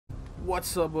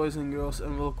What's up boys en girls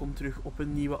en welkom terug op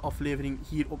een nieuwe aflevering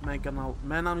hier op mijn kanaal.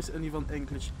 Mijn naam is Andy van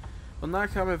English.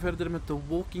 Vandaag gaan we verder met The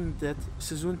Walking Dead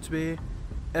seizoen 2,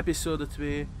 episode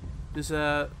 2. Dus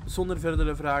zonder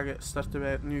verdere vragen starten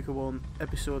wij nu gewoon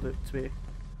episode 2.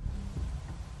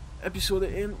 Episode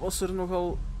 1 was er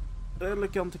nogal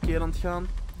redelijk aan tekeer aan het gaan.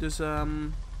 Dus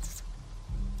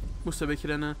moesten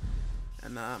wegrennen.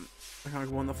 En we gaan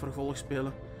gewoon dat vervolg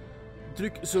spelen.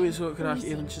 Druk sowieso graag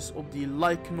eventjes op die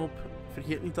like-knop.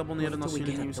 Vergeet niet te abonneren als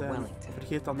jullie nieuw zijn.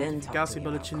 Vergeet dat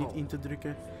notificatiebelletje niet in te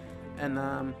drukken. En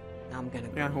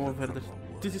we gaan gewoon verder.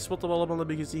 Dit is wat we allemaal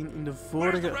hebben gezien in de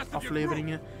vorige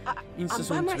afleveringen in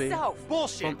seizoen 2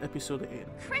 van episode 1.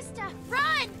 Krista,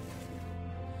 run!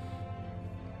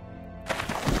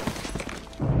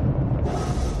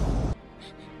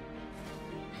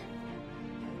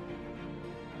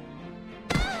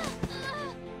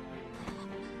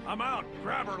 I'm out.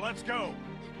 Grab her. Let's go.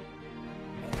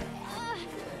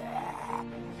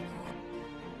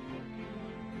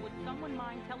 Would someone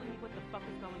mind telling me what the fuck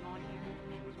is going on here?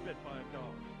 She was bit by a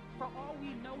dog. For all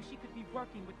we know, she could be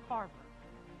working with Carver.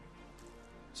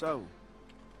 So,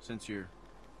 since you're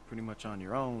pretty much on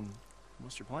your own,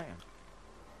 what's your plan?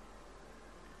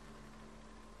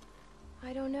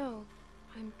 I don't know.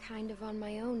 I'm kind of on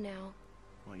my own now.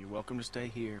 Well, you're welcome to stay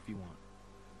here if you want.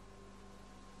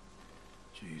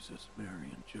 Jesus, Mary,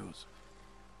 and Joseph.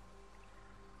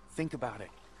 Think about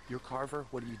it. You're Carver,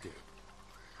 what do you do?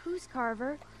 Who's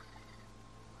Carver?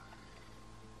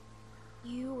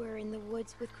 You were in the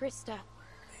woods with Krista.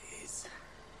 Please.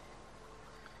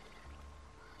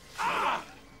 Ah!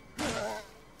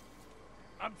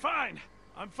 I'm fine.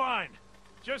 I'm fine.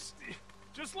 Just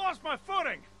lost my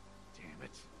footing. Damn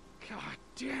it. God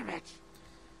damn it.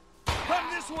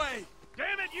 Come this way.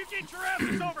 Damn it, you get your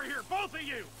asses over here, both of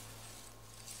you.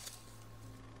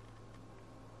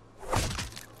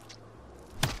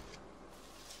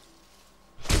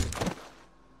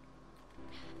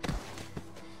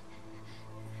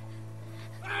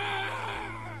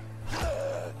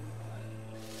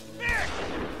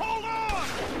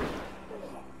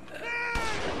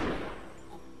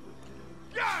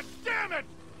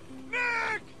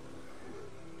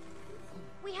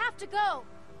 We have to go!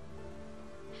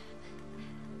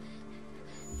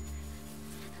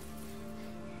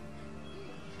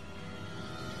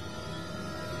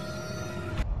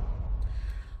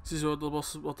 Ziezo, dat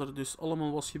was wat er dus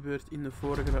allemaal was gebeurd in de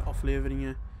vorige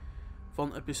afleveringen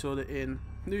van episode 1.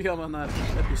 Nu gaan we naar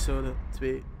episode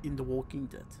 2 in The Walking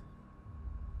Dead.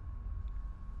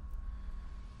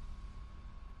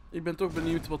 Ik ben toch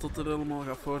benieuwd wat er allemaal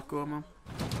gaat voorkomen.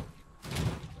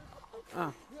 Ah.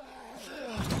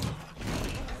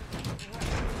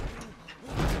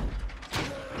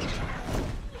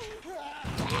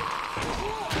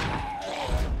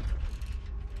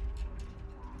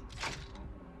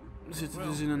 We zitten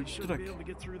dus in een truck.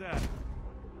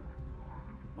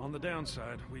 On the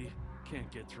downside, we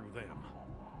can't get through them.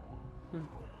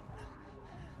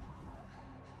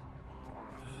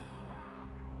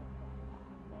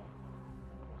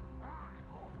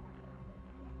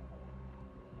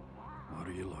 What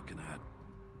are you looking at?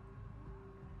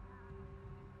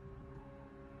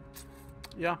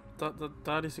 Ja,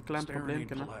 daar is een klein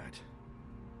probleempje.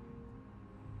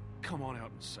 Come on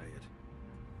out and say it.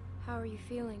 How are you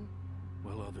feeling?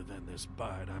 Well, other than this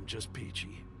bite, I'm just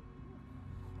peachy.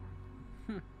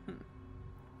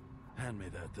 Hand me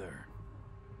that there.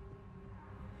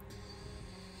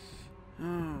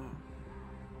 Oh.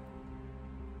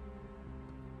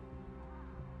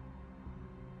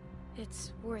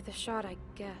 It's worth a shot, I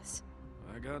guess.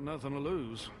 I got nothing to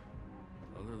lose.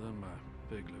 Other than my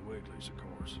Piggly Wigglies, of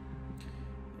course.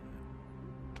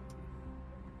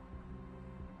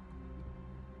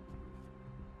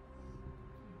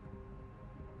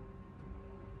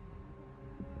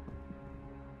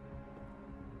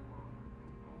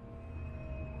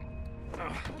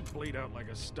 Bleed out like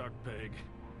a stuck pig.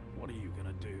 What are you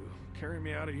gonna do? Carry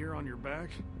me out of here on your back?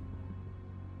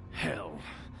 Hell.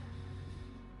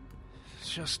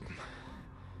 Just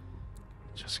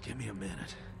give me a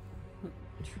minute.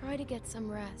 Try to get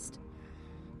some rest.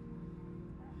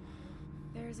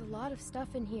 There's a lot of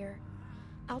stuff in here.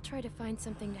 I'll try to find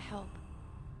something to help.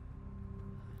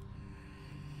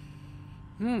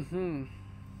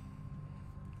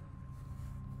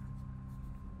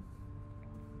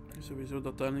 Sowieso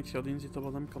dat daar niks gaat inzitten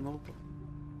wat hem kan helpen.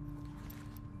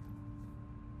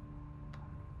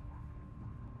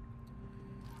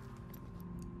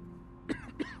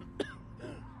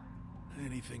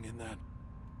 Anything in that?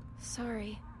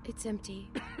 Sorry, it's empty.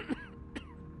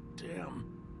 Damn.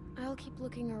 I'll keep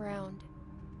looking around.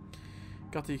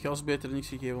 Ik had die gast beter niks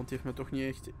gegeven, want die heeft me toch niet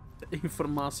echt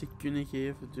informatie kunnen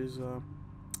geven. Dus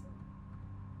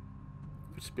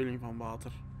verspilling van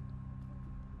water.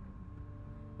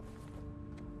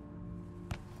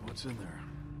 What's in there?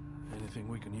 Anything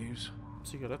we can use?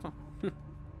 Sigaretten.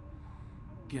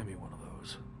 Give me one of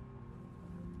those.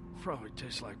 Probably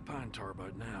tastes like pine tar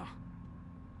by now.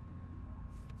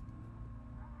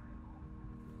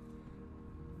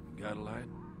 Got a light?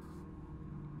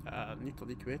 Niet dat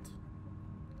ik weet.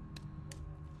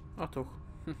 Ah, toch.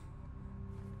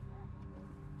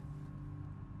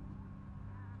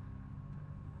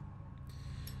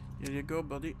 Here you go,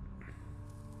 buddy.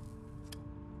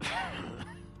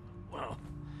 Well,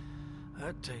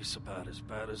 that tastes about as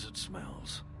bad as it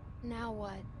smells. Now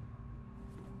what?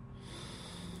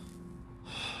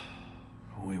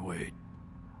 We wait.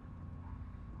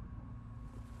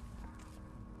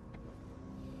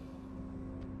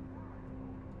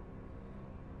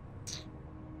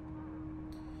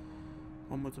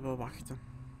 We moeten wel wachten.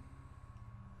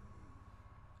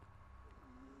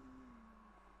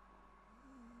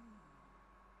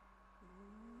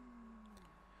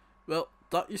 Wel,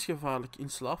 dat is gevaarlijk. In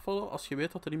slaap vallen als je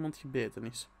weet dat er iemand gebeten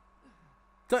is.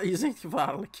 Dat is echt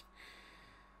gevaarlijk.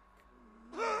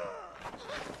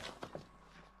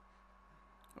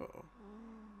 Uh-oh.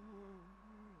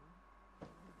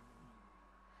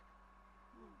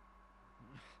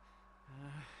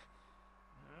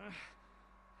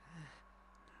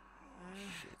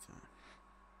 Shit, hè.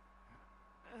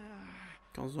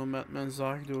 Ik kan zo met mijn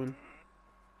zaag doen.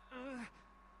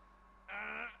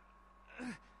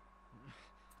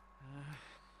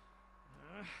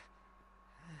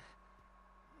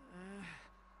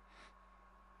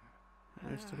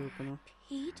 Eerst roepen, hè.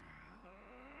 Pete?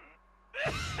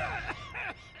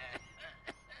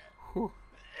 Oeh.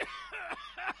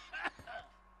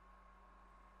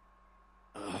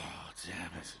 Oh,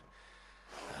 damn it.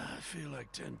 I feel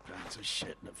like 10 pounds of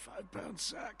shit in a 5-pound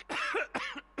sack.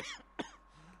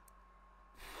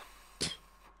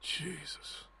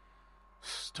 Jesus.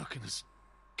 Stuck in this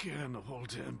can the whole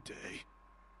damn day.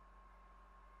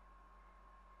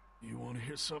 You want to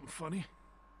hear something funny?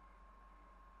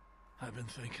 I've been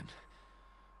thinking,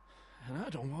 and I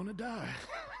don't want to die.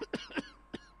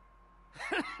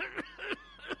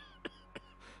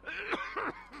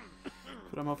 Ik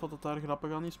vraag me af wat het daar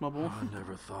grappig aan is, maar bon. I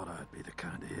never thought I'd be the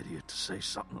kind of idiot to say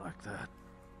something like that.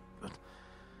 But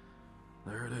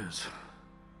there it is.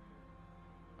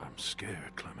 I'm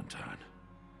scared, Clementine.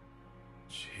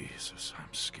 Jesus,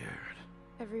 I'm scared.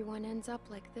 Everyone ends up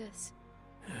like this.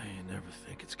 Yeah, you never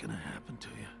think it's gonna happen to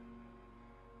you.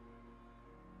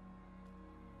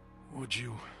 Would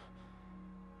you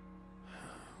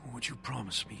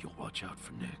promise me you'll watch out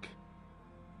for Nick?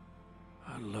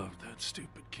 I love that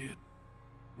stupid kid.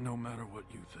 No matter what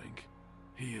you think,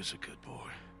 he is a good boy.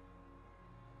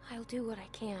 I'll do what I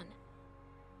can.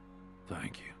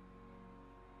 Thank you.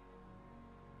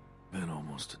 Been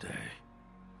almost a day.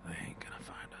 They ain't gonna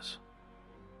find us.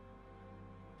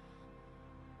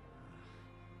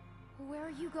 Where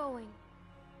are you going?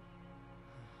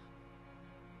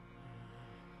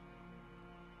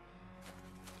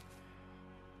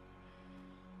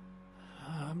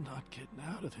 I'm not getting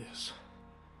out of this.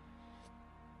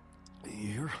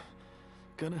 You're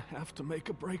gonna have to make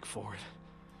a break for it.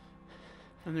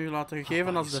 En nu laten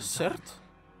geven als dessert.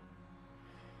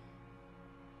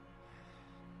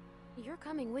 You're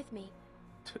coming with me.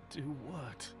 To do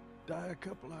what? Die a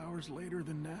couple hours later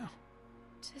than now?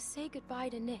 To say goodbye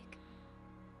to Nick.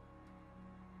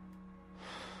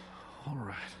 All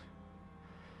right.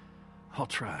 I'll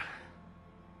try.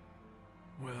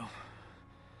 Well,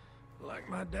 like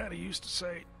my daddy used to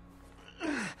say,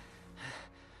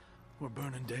 we're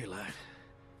burning daylight.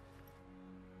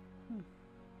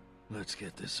 Let's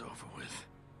get this over with.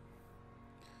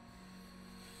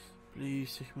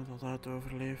 Please, zeg me dat hij het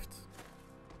overleeft.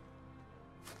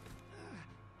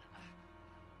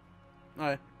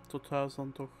 Nee, tot huis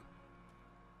dan toch.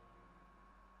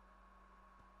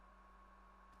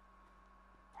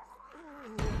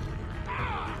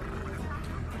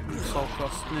 Het zal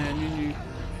vast. Nee, nu.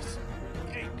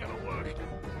 Ain't gonna work.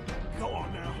 Go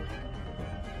on now.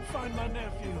 Find my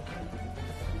nephew.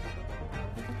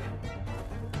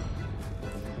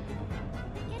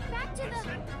 Get back to I the...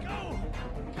 said go!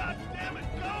 God damn it,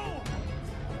 go!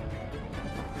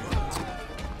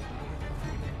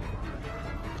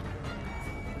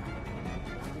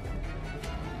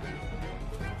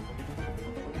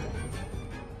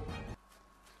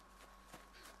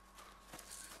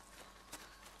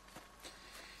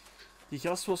 Die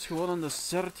gast was gewoon een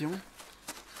dessert, jong.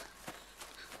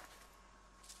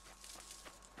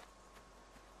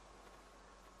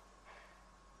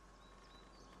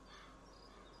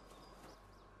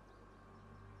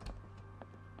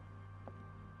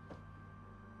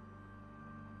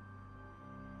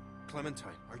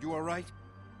 Clementine, are you alright?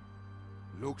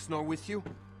 Luke's not with you?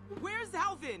 Where's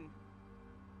Alvin?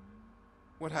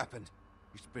 What happened?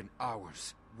 It's been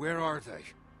hours. Where are they?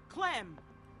 Clem.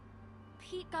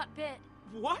 Pete got bit.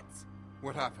 What?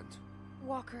 What happened?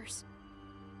 Walkers.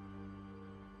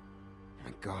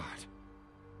 My God.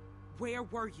 Where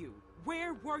were you?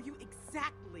 Where were you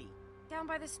exactly? Down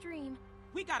by the stream.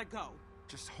 We gotta go.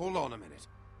 Just hold on a minute.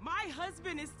 My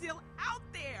husband is still out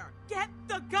there. Get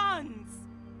the guns.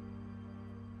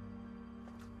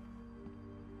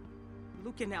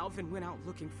 Luke and Alvin went out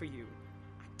looking for you.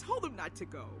 I told them not to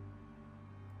go.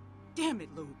 Damn it,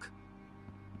 Luke.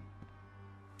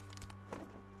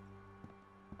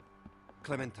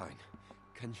 Clementine,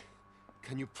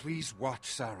 can you please watch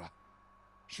Sarah?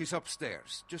 She's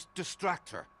upstairs. Just distract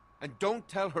her. And don't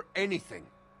tell her anything.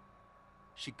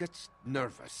 She gets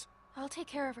nervous. I'll take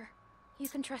care of her. You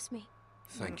can trust me.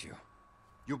 Thank you.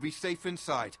 You'll be safe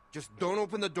inside. Just don't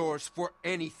open the doors for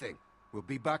anything. We'll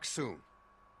be back soon.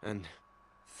 And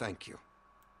thank you.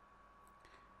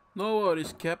 No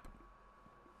worries, Cap.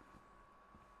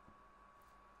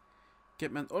 Ik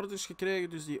heb mijn orders gekregen,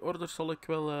 dus die orders zal ik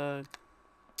wel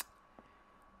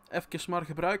even maar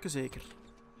gebruiken, zeker.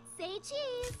 Say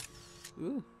cheese!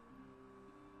 Oeh.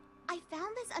 I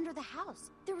found this under the house.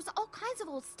 There was all kinds of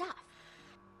old stuff.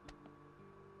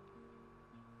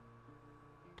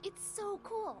 It's so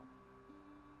cool.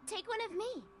 Take one of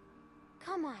me.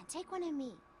 Come on, take one of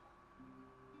me.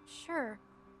 Sure.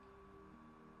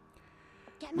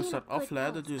 Get Ik me moest in a haar good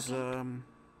afleiden, pose, dus okay?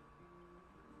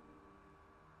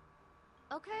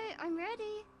 Okay, I'm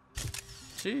ready.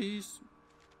 Cheese.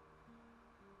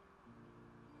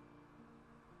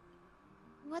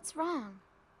 What's wrong?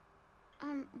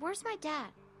 Where's my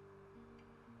dad?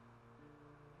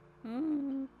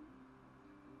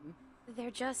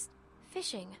 They're just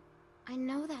fishing. I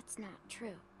know that's not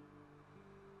true.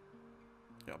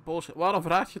 Ja, bullshit. Waarom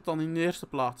vraag je het dan in de eerste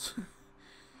plaats?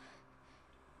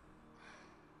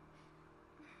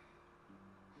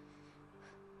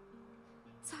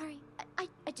 Sorry,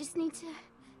 I just need to...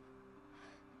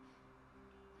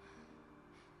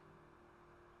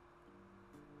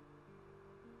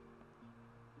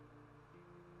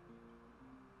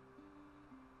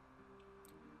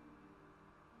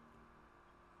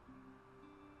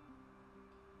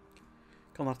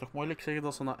 Ik kan haar toch moeilijk zeggen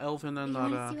dat ze naar Elvin en You wanna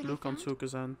naar see what I Luke aan het found? zoeken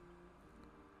zijn.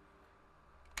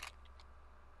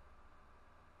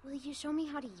 Will you show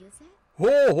me how to use it?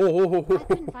 Ho, ho, ho, ho, I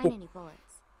couldn't ho, find ho. any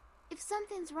bullets. If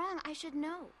something's wrong, I should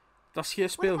know. Dat is geen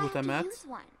What if I speelgoed, hè, have to maat? use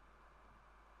one?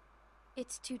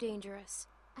 It's too dangerous.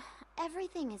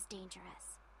 Everything is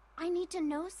dangerous. I need to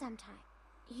know sometime.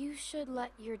 You should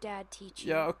let your dad teach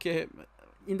you. Ja, oké.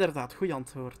 Inderdaad, goed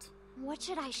antwoord. What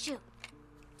should I shoot?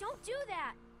 Don't do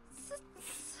that!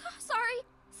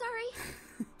 Sorry.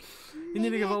 In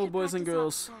ieder geval, boys en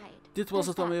girls, dit was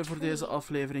het dan weer voor deze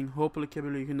aflevering. Hopelijk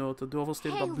hebben jullie genoten. Doe alvast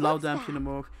even dat blauw duimpje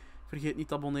omhoog. Vergeet niet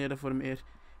te abonneren voor meer.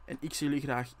 En ik zie jullie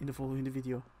graag in de volgende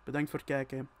video. Bedankt voor het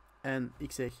kijken. En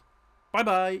ik zeg bye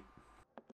bye!